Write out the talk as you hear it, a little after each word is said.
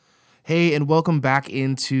Hey, and welcome back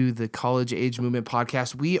into the College Age Movement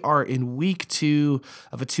podcast. We are in week 2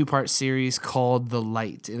 of a 2-part series called The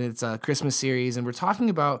Light, and it's a Christmas series, and we're talking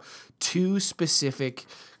about 2 specific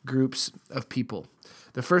groups of people.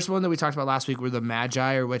 The first one that we talked about last week were the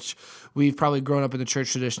Magi, or which we've probably grown up in the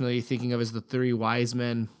church traditionally thinking of as the 3 wise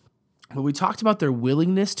men. But we talked about their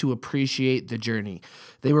willingness to appreciate the journey.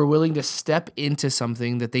 They were willing to step into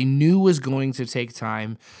something that they knew was going to take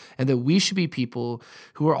time, and that we should be people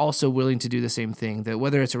who are also willing to do the same thing. That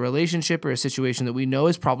whether it's a relationship or a situation that we know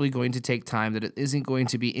is probably going to take time, that it isn't going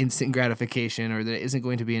to be instant gratification or that it isn't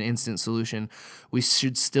going to be an instant solution, we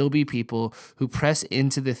should still be people who press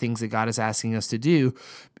into the things that God is asking us to do,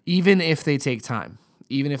 even if they take time.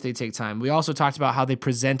 We also talked about how they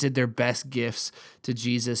presented their best gifts to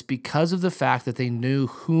Jesus because of the fact that they knew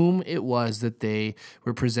whom it was that they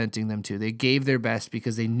were presenting them to. They gave their best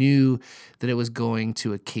because they knew that it was going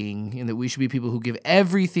to a king, and that we should be people who give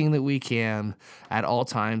everything that we can at all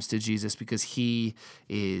times to Jesus because he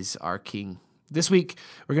is our king. This week,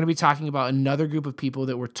 we're going to be talking about another group of people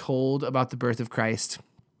that were told about the birth of Christ,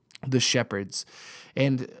 the shepherds.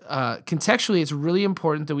 And contextually, it's really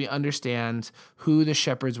important that we understand who the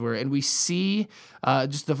shepherds were. And we see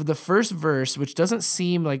just the first verse, which doesn't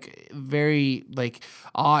seem like very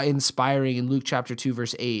awe-inspiring in Luke chapter 2,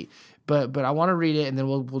 verse 8. But I want to read it, and then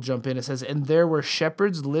we'll jump in. It says, "And there were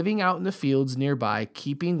shepherds living out in the fields nearby,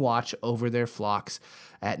 keeping watch over their flocks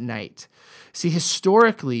at night." See,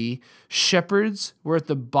 historically, shepherds were at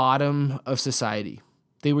the bottom of society.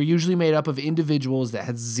 They were usually made up of individuals that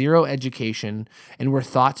had zero education and were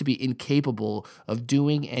thought to be incapable of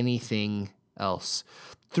doing anything else.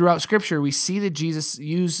 Throughout Scripture, we see that Jesus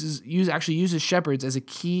uses shepherds as a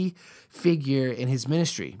key figure in his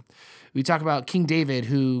ministry. We talk about King David,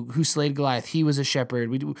 who slayed Goliath. He was a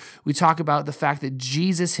shepherd. We talk about the fact that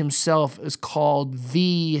Jesus himself is called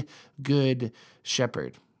the Good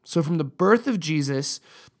Shepherd. So from the birth of Jesus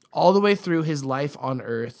all the way through his life on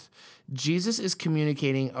earth, Jesus is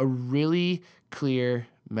communicating a really clear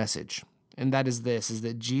message. And that is this, is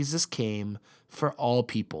that Jesus came for all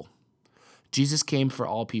people. Jesus came for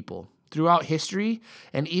all people. Throughout history,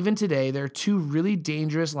 and even today, there are 2 really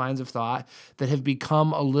dangerous lines of thought that have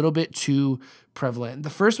become a little bit too prevalent. The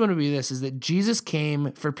first one would be this, is that Jesus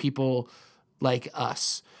came for people like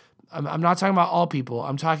us. I'm not talking about all people.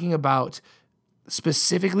 I'm talking about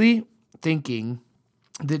specifically thinking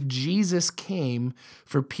that Jesus came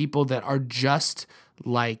for people that are just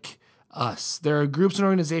like us. There are groups and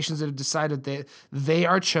organizations that have decided that they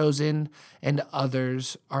are chosen and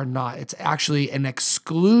others are not. It's actually an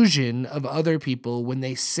exclusion of other people when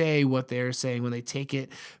they say what they're saying, when they take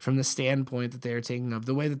it from the standpoint that they are taking of.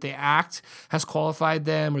 The way that they act has qualified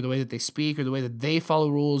them, or the way that they speak, or the way that they follow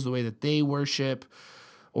rules, the way that they worship.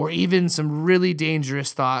 Or even some really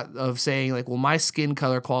dangerous thought of saying, like, well, my skin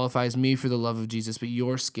color qualifies me for the love of Jesus, but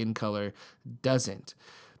your skin color doesn't.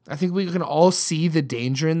 I think we can all see the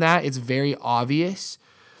danger in that. It's very obvious.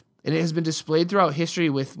 And it has been displayed throughout history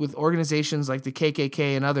with organizations like the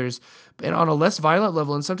KKK and others. And on a less violent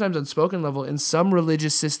level, and sometimes unspoken level, in some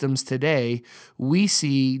religious systems today, we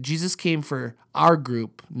see Jesus came for our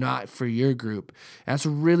group, not for your group. And that's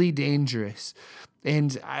really dangerous.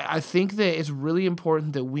 And I think that it's really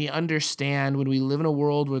important that we understand, when we live in a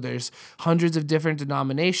world where there's hundreds of different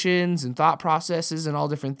denominations and thought processes and all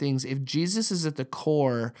different things, if Jesus is at the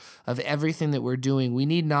core of everything that we're doing, we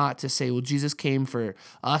need not to say, well, Jesus came for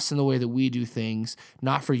us in the way that we do things,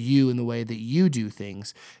 not for you in the way that you do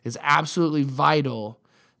things. It's absolutely vital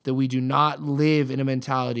that we do not live in a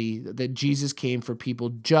mentality that Jesus came for people,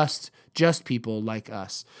 just people like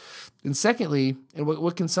us. And secondly, and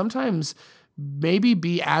what can sometimes maybe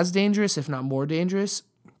be as dangerous, if not more dangerous,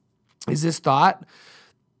 is this thought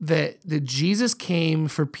that Jesus came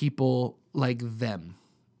for people like them.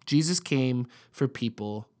 Jesus came for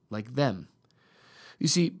people like them. You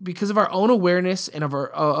see, because of our own awareness and of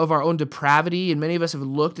our own depravity, and many of us have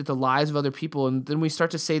looked at the lives of other people, and then we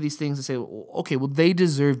start to say these things and say, okay, well, they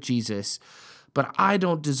deserve Jesus, but I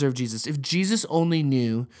don't deserve Jesus. If Jesus only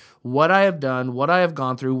knew what I have done, what I have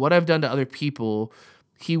gone through, what I've done to other people,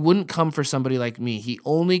 he wouldn't come for somebody like me. He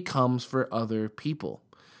only comes for other people.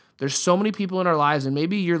 There's so many people in our lives, and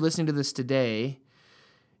maybe you're listening to this today,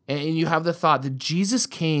 and you have the thought that Jesus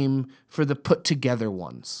came for the put-together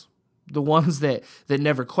ones, the ones that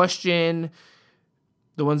never question,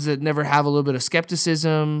 the ones that never have a little bit of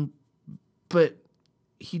skepticism, but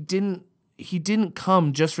he didn't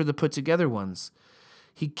come just for the put-together ones.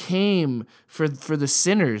 He came for the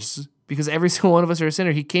sinners, because every single one of us are a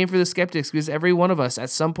sinner. He came for the skeptics because every one of us at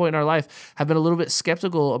some point in our life have been a little bit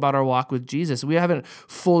skeptical about our walk with Jesus. We haven't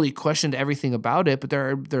fully questioned everything about it, but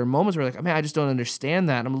there are moments where we're like, man, I just don't understand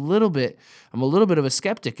that. I'm a little bit of a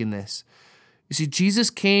skeptic in this. You see, Jesus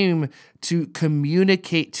came to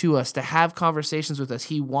communicate to us, to have conversations with us.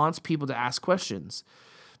 He wants people to ask questions.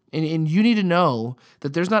 And you need to know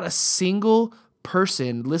that there's not a single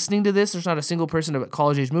person listening to this. There's not a single person at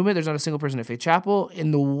College Age Movement. There's not a single person at Faith Chapel in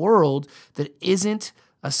the world that isn't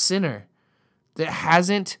a sinner, that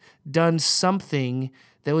hasn't done something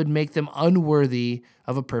that would make them unworthy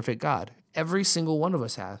of a perfect God. Every single one of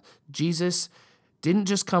us have. Jesus didn't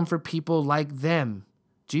just come for people like them.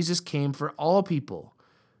 Jesus came for all people.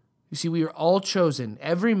 You see, we are all chosen.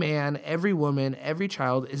 Every man, every woman, every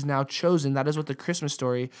child is now chosen. That is what the Christmas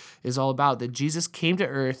story is all about, that Jesus came to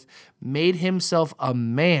earth, made himself a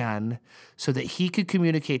man so that he could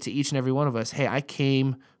communicate to each and every one of us, hey, I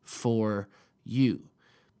came for you.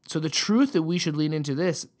 So the truth that we should lean into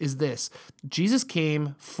this is this: Jesus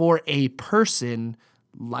came for a person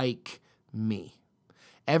like me.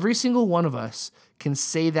 Every single one of us can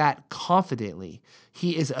say that confidently.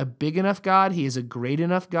 He is a big enough God. He is a great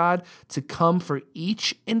enough God to come for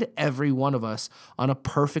each and every one of us on a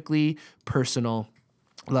perfectly personal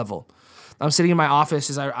level. I'm sitting in my office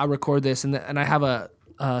as I record this, and I have a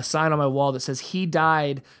sign on my wall that says, "He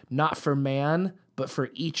died not for man, but for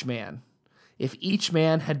each man. If each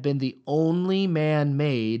man had been the only man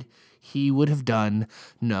made, he would have done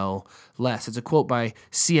no less." It's a quote by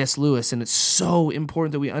C.S. Lewis, and it's so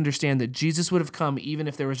important that we understand that Jesus would have come even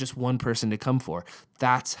if there was just one person to come for.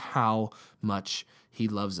 That's how much he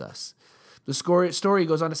loves us. The story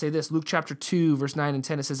goes on to say this. Luke chapter 2, verse 9 and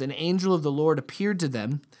 10, it says, "An angel of the Lord appeared to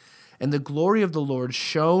them, and the glory of the Lord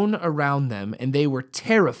shone around them, and they were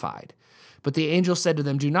terrified. But the angel said to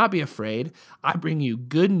them, 'Do not be afraid. I bring you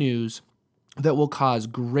good news that will cause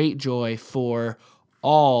great joy for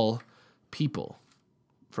all people."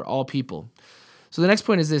 For all people. So the next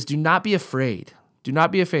point is this: do not be afraid. Do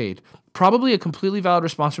not be afraid. Probably a completely valid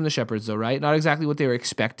response from the shepherds, though, right? Not exactly what they were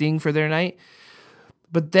expecting for their night.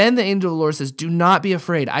 But then the angel of the Lord says, "Do not be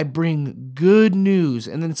afraid. I bring good news."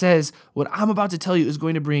 And then says, what I'm about to tell you is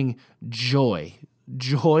going to bring joy.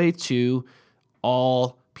 Joy to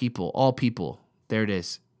all people. All people. There it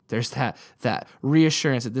is. There's that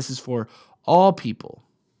reassurance that this is for all people.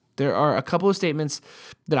 There are a couple of statements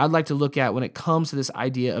that I'd like to look at when it comes to this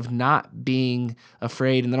idea of not being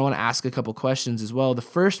afraid, and then I want to ask a couple questions as well. The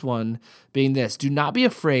first one being this: do not be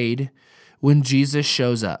afraid when Jesus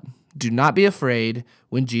shows up. Do not be afraid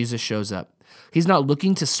when Jesus shows up. He's not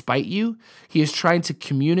looking to spite you. He is trying to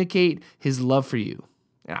communicate his love for you.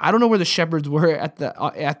 And I don't know where the shepherds were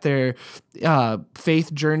at their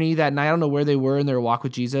faith journey that night. I don't know where they were in their walk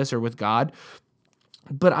with Jesus or with God.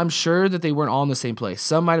 But I'm sure that they weren't all in the same place.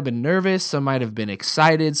 Some might have been nervous. Some might have been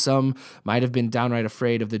excited. Some might have been downright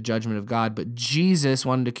afraid of the judgment of God. But Jesus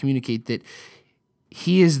wanted to communicate that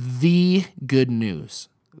he is the good news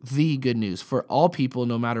for all people,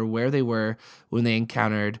 no matter where they were when they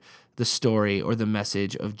encountered the story or the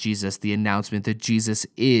message of Jesus, the announcement that Jesus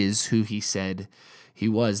is who he said he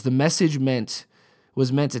was. The message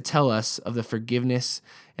was meant to tell us of the forgiveness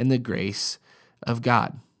and the grace of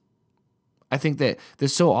God. I think that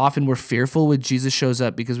so often we're fearful when Jesus shows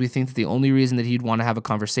up because we think that the only reason that he'd want to have a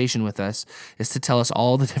conversation with us is to tell us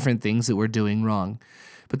all the different things that we're doing wrong.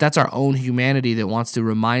 But that's our own humanity that wants to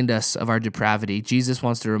remind us of our depravity. Jesus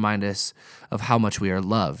wants to remind us of how much we are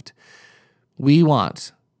loved.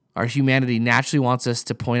 Our humanity naturally wants us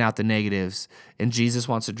to point out the negatives, and Jesus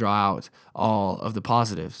wants to draw out all of the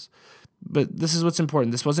positives. But this is what's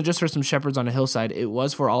important. This wasn't just for some shepherds on a hillside. It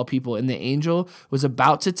was for all people. And the angel was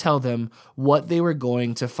about to tell them what they were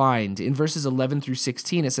going to find. In verses 11 through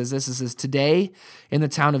 16, it says this. It says, "Today in the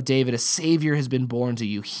town of David, a Savior has been born to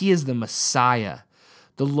you. He is the Messiah,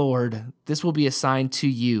 the Lord. This will be a sign to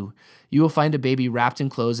you. You will find a baby wrapped in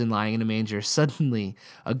clothes and lying in a manger." Suddenly,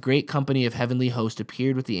 a great company of heavenly hosts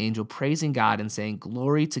appeared with the angel, praising God and saying,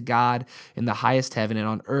 "Glory to God in the highest heaven, and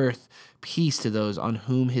on earth peace to those on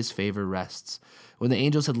whom his favor rests." When the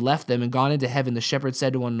angels had left them and gone into heaven, the shepherds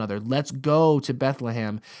said to one another, "Let's go to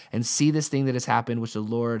Bethlehem and see this thing that has happened, which the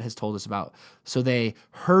Lord has told us about." So they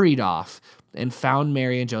hurried off and found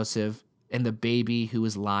Mary and Joseph and the baby who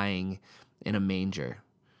was lying in a manger.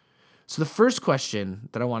 So the first question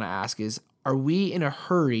that I want to ask is, are we in a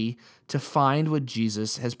hurry to find what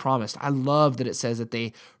Jesus has promised? I love that it says that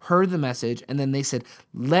they heard the message and then they said,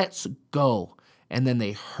 "Let's go." And then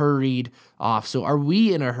they hurried off. So are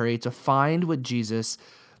we in a hurry to find what Jesus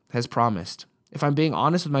has promised? If I'm being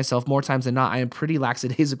honest with myself, more times than not, I am pretty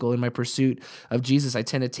lackadaisical in my pursuit of Jesus. I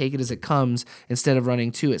tend to take it as it comes instead of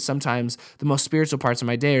running to it. Sometimes the most spiritual parts of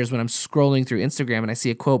my day is when I'm scrolling through Instagram and I see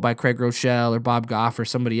a quote by Craig Rochelle or Bob Goff or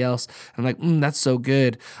somebody else. I'm like, that's so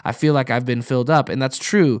good. I feel like I've been filled up. And that's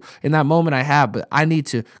true. In that moment I have, but I need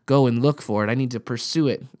to go and look for it. I need to pursue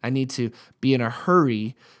it. I need to be in a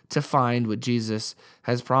hurry to find what Jesus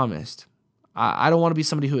has promised. I don't want to be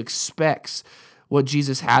somebody who expects what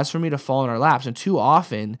Jesus has for me to fall in our laps. And too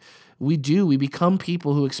often we become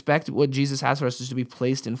people who expect what Jesus has for us to be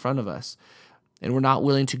placed in front of us. And we're not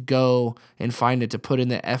willing to go and find it, to put in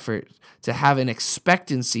the effort, to have an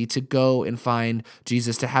expectancy to go and find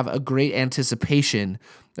Jesus, to have a great anticipation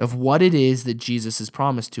of what it is that Jesus has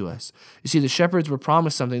promised to us. You see, the shepherds were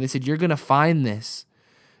promised something. They said, you're going to find this.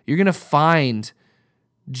 You're going to find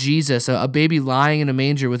Jesus, a baby lying in a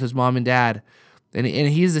manger with his mom and dad. And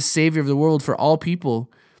he is the Savior of the world for all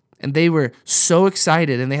people. And they were so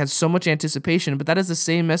excited and they had so much anticipation. But that is the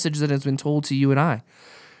same message that has been told to you and I.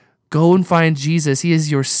 Go and find Jesus. He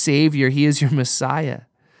is your Savior. He is your Messiah.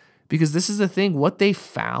 Because this is the thing. What they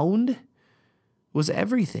found was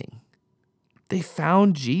everything. They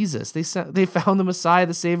found Jesus. They found the Messiah,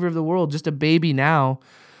 the Savior of the world. Just a baby now,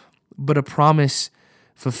 but a promise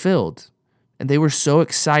fulfilled. And they were so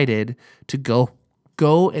excited to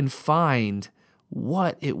go and find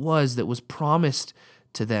what it was that was promised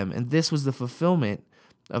to them. And this was the fulfillment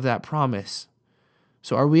of that promise.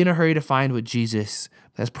 So are we in a hurry to find what Jesus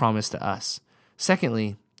has promised to us?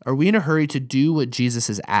 Secondly, are we in a hurry to do what Jesus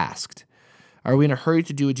has asked? Are we in a hurry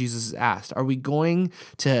to do what Jesus has asked? Are we going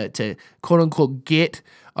to quote unquote get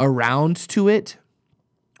around to it?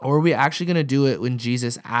 Or are we actually going to do it when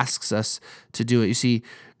Jesus asks us to do it? You see,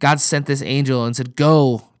 God sent this angel and said,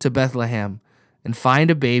 go to Bethlehem and find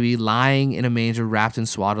a baby lying in a manger wrapped in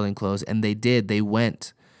swaddling clothes. And they did. They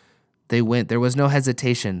went. There was no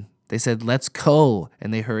hesitation. They said, let's go.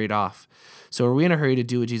 And they hurried off. So are we in a hurry to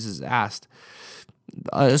do what Jesus asked?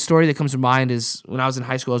 A story that comes to mind is when I was in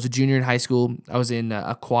high school. I was a junior in high school. I was in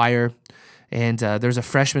a choir. And there was a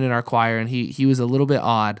freshman in our choir, and he was a little bit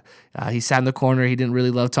odd. He sat in the corner. He didn't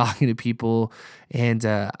really love talking to people. And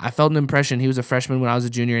I felt an impression. He was a freshman when I was a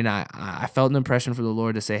junior, and I felt an impression from the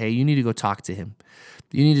Lord to say, hey, you need to go talk to him.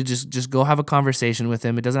 You need to just go have a conversation with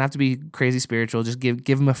him. It doesn't have to be crazy spiritual. Just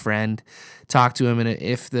give him a friend, talk to him, and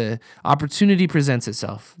if the opportunity presents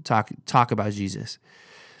itself, talk about Jesus.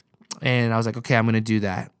 And I was like, okay, I'm going to do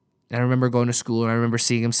that. And I remember going to school, and I remember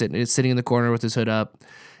seeing him sitting in the corner with his hood up.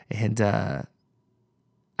 And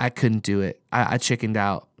I couldn't do it. I chickened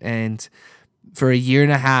out. And for a year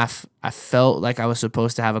and a half, I felt like I was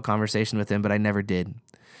supposed to have a conversation with him, but I never did.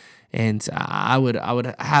 And I would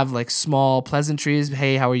have like small pleasantries.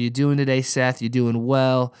 Hey, how are you doing today, Seth? You doing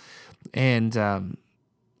well? And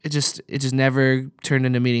it just never turned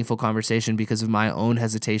into meaningful conversation because of my own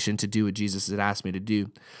hesitation to do what Jesus had asked me to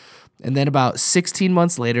do. And then about 16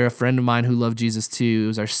 months later, a friend of mine who loved Jesus too, it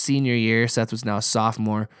was our senior year. Seth was now a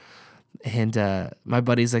sophomore. And my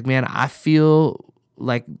buddy's like, man, I feel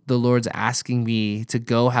like the Lord's asking me to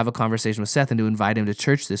go have a conversation with Seth and to invite him to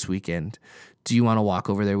church this weekend. Do you want to walk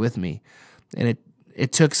over there with me? And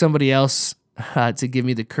it took somebody else to give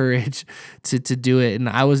me the courage to do it. And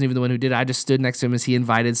I wasn't even the one who did it. I just stood next to him as he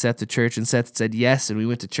invited Seth to church. And Seth said yes. And we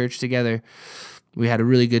went to church together. We had a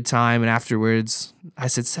really good time. And afterwards, I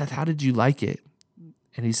said, Seth, how did you like it?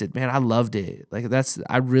 And he said, man, I loved it.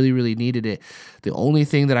 I really, really needed it. The only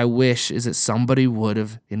thing that I wish is that somebody would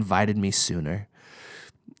have invited me sooner.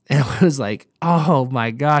 And I was like, oh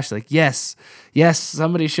my gosh, yes,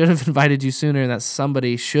 somebody should have invited you sooner. And that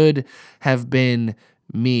somebody should have been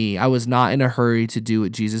me. I was not in a hurry to do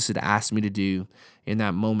what Jesus had asked me to do in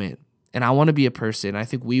that moment. And I want to be a person. I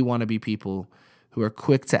think we want to be people who are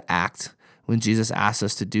quick to act when Jesus asks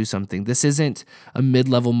us to do something. This isn't a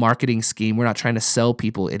mid-level marketing scheme. We're not trying to sell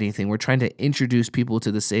people anything. We're trying to introduce people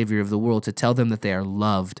to the Savior of the world, to tell them that they are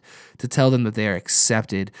loved, to tell them that they are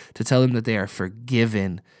accepted, to tell them that they are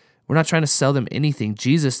forgiven. We're not trying to sell them anything.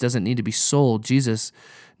 Jesus doesn't need to be sold. Jesus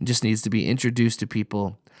just needs to be introduced to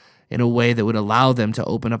people in a way that would allow them to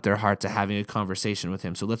open up their heart to having a conversation with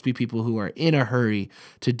him. So let's be people who are in a hurry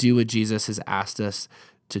to do what Jesus has asked us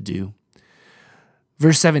to do.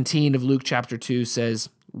 Verse 17 of Luke chapter 2 says,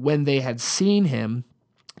 when they had seen him,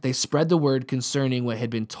 they spread the word concerning what had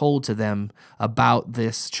been told to them about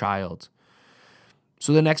this child.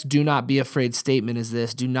 So the next do not be afraid statement is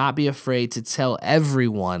this: do not be afraid to tell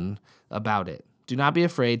everyone about it. Do not be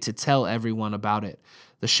afraid to tell everyone about it.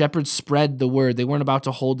 The shepherds spread the word. They weren't about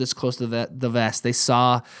to hold this close to the vest. They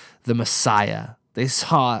saw the Messiah. They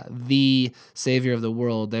saw the Savior of the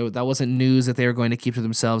world. That wasn't news that they were going to keep to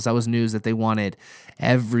themselves. That was news that they wanted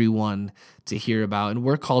everyone to hear about. And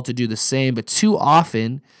we're called to do the same. But too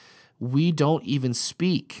often, we don't even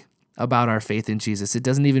speak about our faith in Jesus. It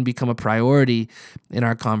doesn't even become a priority in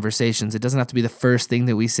our conversations. It doesn't have to be the first thing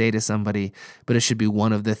that we say to somebody, but it should be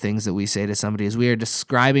one of the things that we say to somebody. As we are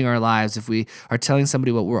describing our lives, if we are telling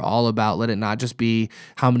somebody what we're all about, let it not just be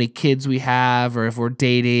how many kids we have or if we're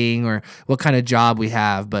dating or what kind of job we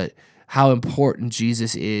have, but how important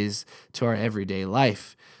Jesus is to our everyday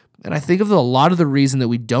life. And I think of a lot of the reason that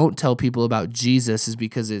we don't tell people about Jesus is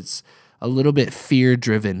because it's a little bit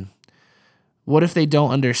fear-driven. What if they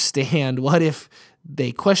don't understand? What if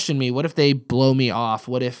they question me? What if they blow me off?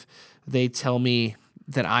 What if they tell me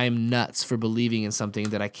that I am nuts for believing in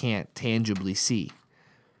something that I can't tangibly see?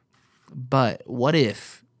 But what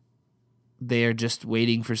if they are just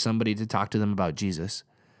waiting for somebody to talk to them about Jesus?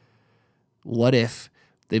 What if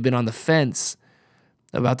they've been on the fence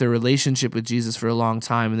about their relationship with Jesus for a long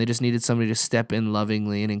time and they just needed somebody to step in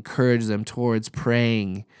lovingly and encourage them towards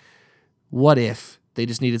praying? What if they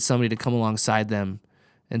just needed somebody to come alongside them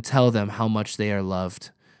and tell them how much they are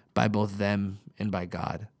loved by both them and by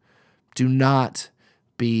God? Do not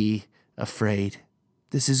be afraid.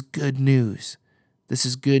 This is good news. This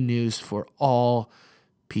is good news for all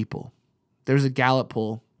people. There's a Gallup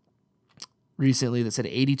poll recently that said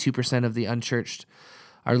 82% of the unchurched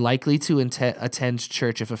are likely to attend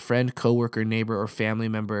church if a friend, coworker, neighbor, or family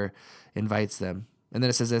member invites them. And then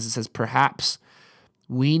it says this, it says, perhaps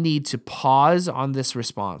we need to pause on this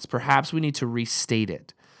response. Perhaps we need to restate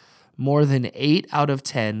it. More than 8 out of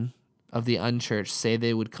 10 of the unchurched say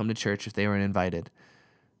they would come to church if they were invited.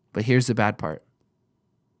 But here's the bad part.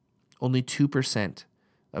 Only 2%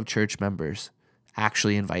 of church members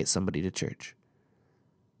actually invite somebody to church.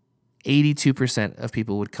 82% of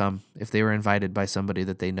people would come if they were invited by somebody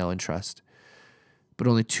that they know and trust. But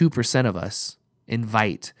only 2% of us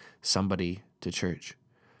invite somebody to church.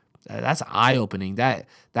 That's eye-opening.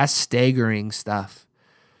 That's staggering stuff.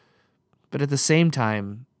 But at the same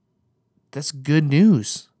time, that's good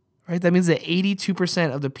news, right? That means that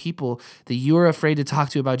 82% of the people that you are afraid to talk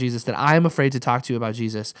to about Jesus, that I am afraid to talk to about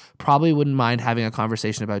Jesus, probably wouldn't mind having a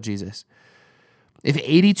conversation about Jesus. If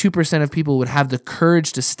 82% of people would have the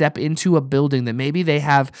courage to step into a building that maybe they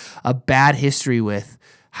have a bad history with,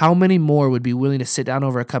 how many more would be willing to sit down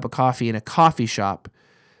over a cup of coffee in a coffee shop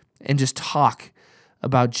and just talk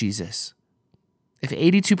about Jesus? If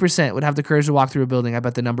 82% would have the courage to walk through a building, I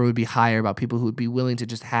bet the number would be higher about people who would be willing to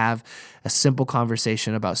just have a simple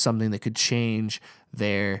conversation about something that could change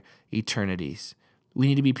their eternities. We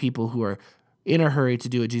need to be people who are in a hurry to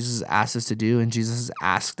do what Jesus has asked us to do, and Jesus has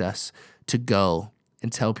asked us to go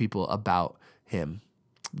and tell people about him.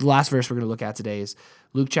 The last verse we're going to look at today is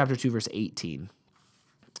Luke chapter 2, verse 18.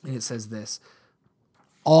 And it says this,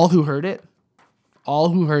 all who heard it,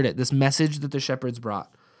 this message that the shepherds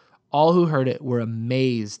brought, all who heard it were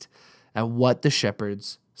amazed at what the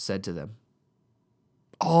shepherds said to them.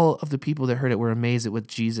 All of the people that heard it were amazed at what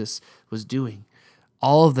Jesus was doing.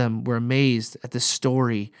 All of them were amazed at the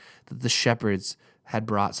story that the shepherds had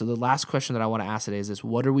brought. So the last question that I want to ask today is this: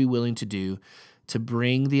 what are we willing to do to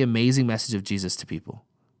bring the amazing message of Jesus to people?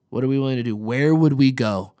 What are we willing to do? Where would we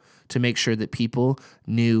go to make sure that people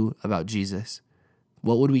knew about Jesus?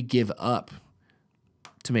 What would we give up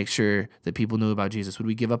to make sure that people knew about Jesus? Would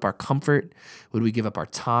we give up our comfort? Would we give up our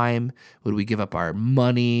time? Would we give up our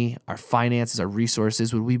money, our finances, our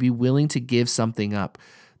resources? Would we be willing to give something up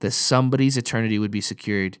that somebody's eternity would be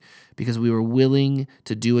secured because we were willing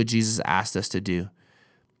to do what Jesus asked us to do?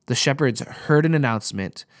 The shepherds heard an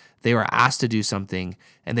announcement, they were asked to do something,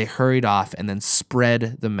 and they hurried off and then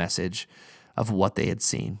spread the message of what they had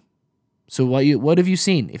seen. So what have you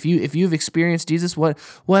seen? If you've experienced Jesus, what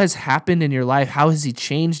has happened in your life? How has he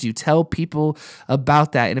changed you? Tell people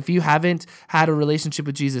about that. And if you haven't had a relationship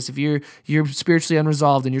with Jesus, if you're spiritually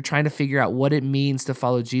unresolved and you're trying to figure out what it means to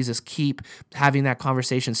follow Jesus, keep having that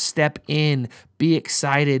conversation. Step in, be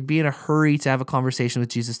excited, be in a hurry to have a conversation with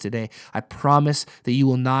Jesus today. I promise that you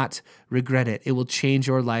will not regret it. It will change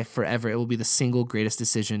your life forever. It will be the single greatest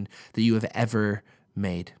decision that you have ever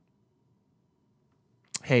made.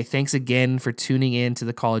 Hey, thanks again for tuning in to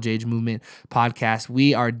the College Age Movement podcast.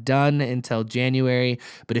 We are done until January,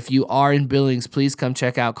 but if you are in Billings, please come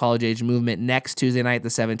check out College Age Movement next Tuesday night, the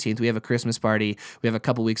 17th. We have a Christmas party. We have a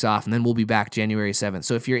couple weeks off, and then we'll be back January 7th.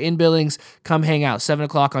 So if you're in Billings, come hang out. 7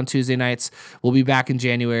 o'clock on Tuesday nights. We'll be back in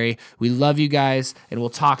January. We love you guys, and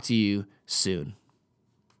we'll talk to you soon.